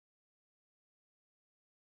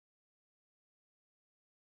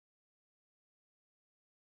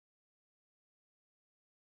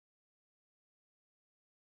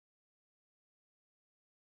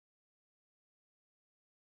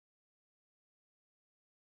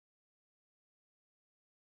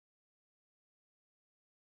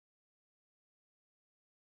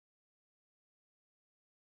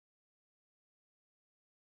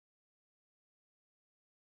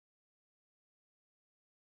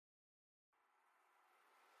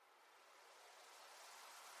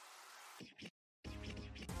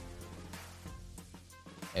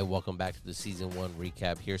And welcome back to the Season 1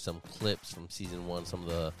 recap. Here's some clips from Season 1, some of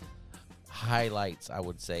the highlights, I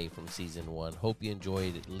would say, from Season 1. Hope you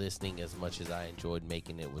enjoyed listening as much as I enjoyed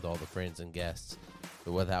making it with all the friends and guests.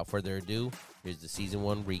 But without further ado, here's the Season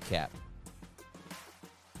 1 recap.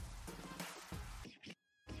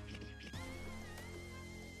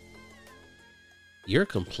 You're a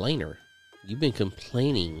complainer. You've been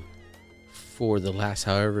complaining for the last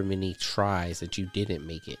however many tries that you didn't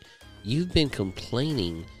make it. You've been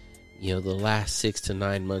complaining, the last 6 to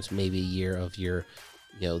 9 months, maybe a year of your,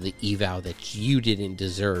 the eval that you didn't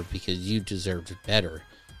deserve because you deserved better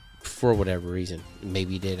for whatever reason.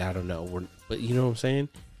 Maybe you did, I don't know. But you know what I'm saying?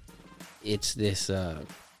 It's this,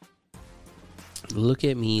 look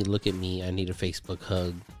at me, I need a Facebook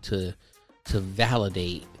hug to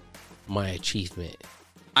validate my achievement.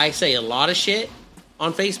 I say a lot of shit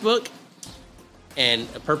on Facebook,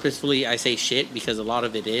 and purposefully I say shit because a lot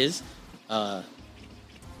of it is. Now,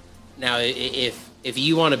 if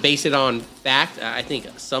you want to base it on fact, I think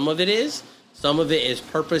some of it is. Some of it is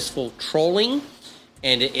purposeful trolling,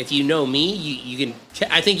 and if you know me, you can.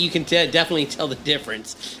 I think you can definitely tell the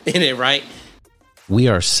difference in it, right? We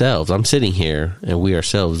ourselves. I'm sitting here, and we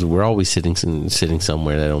ourselves. We're always sitting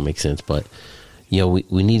somewhere that don't make sense, but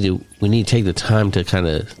we need to take the time to kind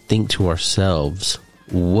of think to ourselves.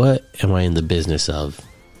 What am I in the business of?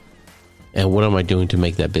 And what am I doing to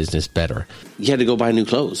make that business better? You had to go buy new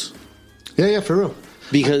clothes. Yeah, for real.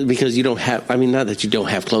 Because you don't have, not that you don't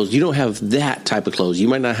have clothes. You don't have that type of clothes. You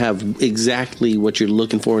might not have exactly what you're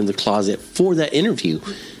looking for in the closet for that interview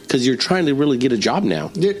because you're trying to really get a job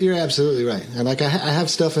now. You're absolutely right. And I have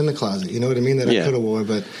stuff in the closet, you know what I mean, that I could have wore.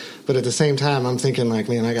 But at the same time, I'm thinking like,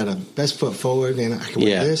 man, I got a best foot forward. Man, I can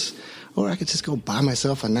wear this. Or I could just go buy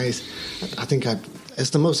myself a nice, it's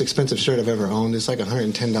the most expensive shirt I've ever owned. It's like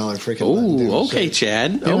 $110 freaking. Oh, okay, shirt.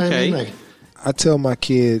 Chad. You know okay. I mean? I tell my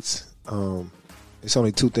kids, it's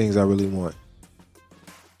only 2 things I really want.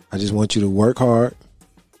 I just want you to work hard.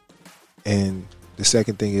 And the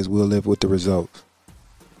second thing is we'll live with the results.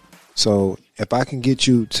 So if I can get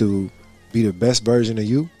you to be the best version of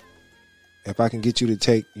you, if I can get you to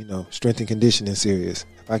take, strength and conditioning serious,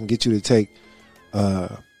 if I can get you to take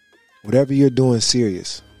whatever you're doing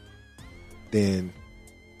serious, then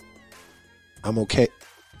I'm okay.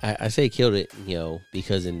 I say killed it,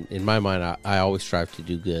 because in my mind, I always strive to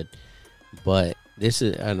do good. But this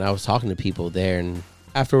is, and I was talking to people there, and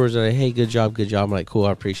afterwards, they're like, hey, good job. I'm like, cool,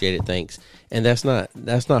 I appreciate it, thanks. And that's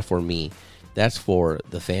not for me. That's for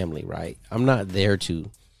the family, right? I'm not there to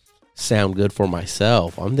sound good for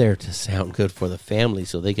myself. I'm there to sound good for the family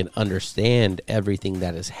so they can understand everything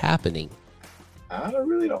that is happening. I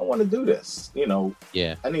really don't want to do this.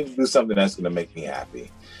 Yeah. I need to do something that's going to make me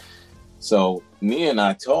happy. So Nia and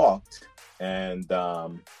I talked, and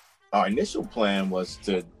our initial plan was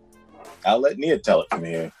I'll let Nia tell it from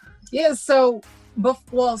here. Yeah. So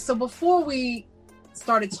before we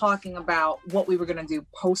started talking about what we were going to do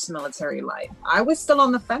post-military life, I was still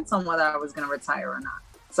on the fence on whether I was going to retire or not.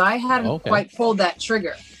 So I hadn't quite pulled that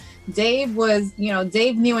trigger. Dave was,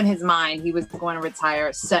 Dave knew in his mind he was going to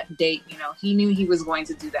retire, set date, he knew he was going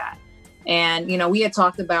to do that. And, we had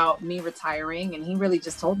talked about me retiring, and he really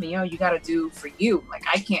just told me, you got to do for you. Like,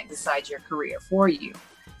 I can't decide your career for you.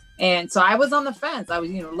 And so I was on the fence. I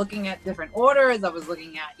was, looking at different orders. I was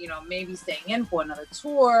looking at, maybe staying in for another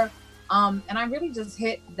tour. And I really just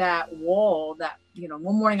hit that wall that,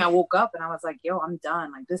 one morning I woke up and I was like, yo, I'm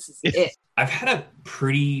done. Like, this is it. I've had a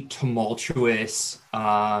pretty tumultuous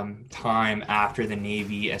time after the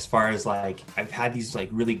Navy, as far as like, I've had these like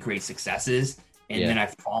really great successes, and then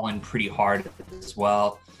I've fallen pretty hard as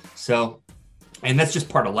well. So, and that's just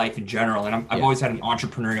part of life in general. And I've always had an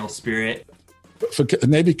entrepreneurial spirit. For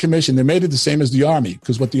Navy commission, they made it the same as the Army,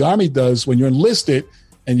 because what the Army does when you're enlisted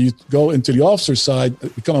and you go into the officer side,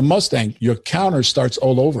 become a Mustang, your counter starts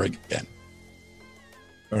all over again.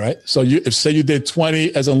 All right. So if say you did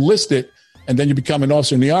 20 as enlisted and then you become an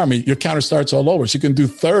officer in the Army, your counter starts all over. So you can do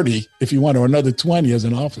 30 if you want, or another 20 as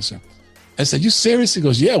an officer. I said, you serious? He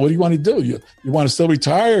goes, yeah, what do you want to do? You want to still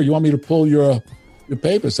retire, or you want me to pull your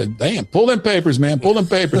papers? I said, damn, pull them papers, man. Pull them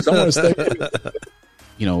papers. I want to stay.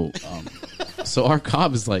 So our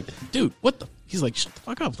cop is like, dude, what the? He's like, shut the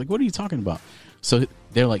fuck up. Like, what are you talking about? So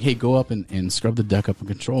they're like, hey, go up and scrub the deck up and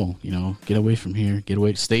control, get away from here,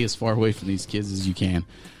 stay as far away from these kids as you can.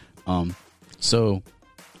 So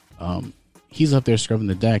he's up there scrubbing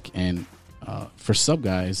the deck, and for sub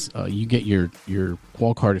guys, you get your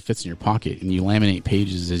qual card, it fits in your pocket, and you laminate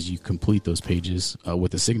pages as you complete those pages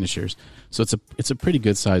with the signatures. So it's a pretty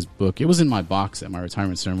good sized book. It was in my box at my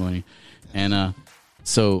retirement ceremony, and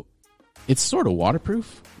so it's sort of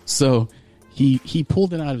waterproof. So He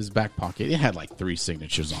pulled it out of his back pocket. It had like 3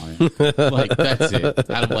 signatures on it. Like, that's it.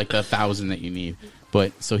 Out of like the 1,000 that you need.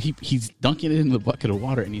 But so he's dunking it in the bucket of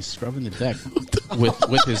water and he's scrubbing the deck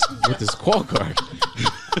with his qual card.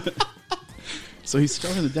 So he's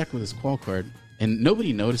scrubbing the deck with his qual card, and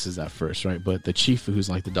nobody notices at first, right? But the chief, who's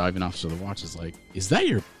like the diving officer of the watch, is like, "Is that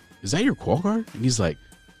your qual card?" And he's like,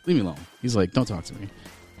 "Leave me alone." He's like, "Don't talk to me."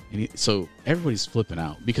 And so everybody's flipping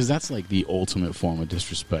out because that's like the ultimate form of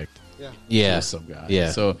disrespect. Yeah. Some guy.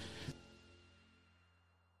 Yeah. So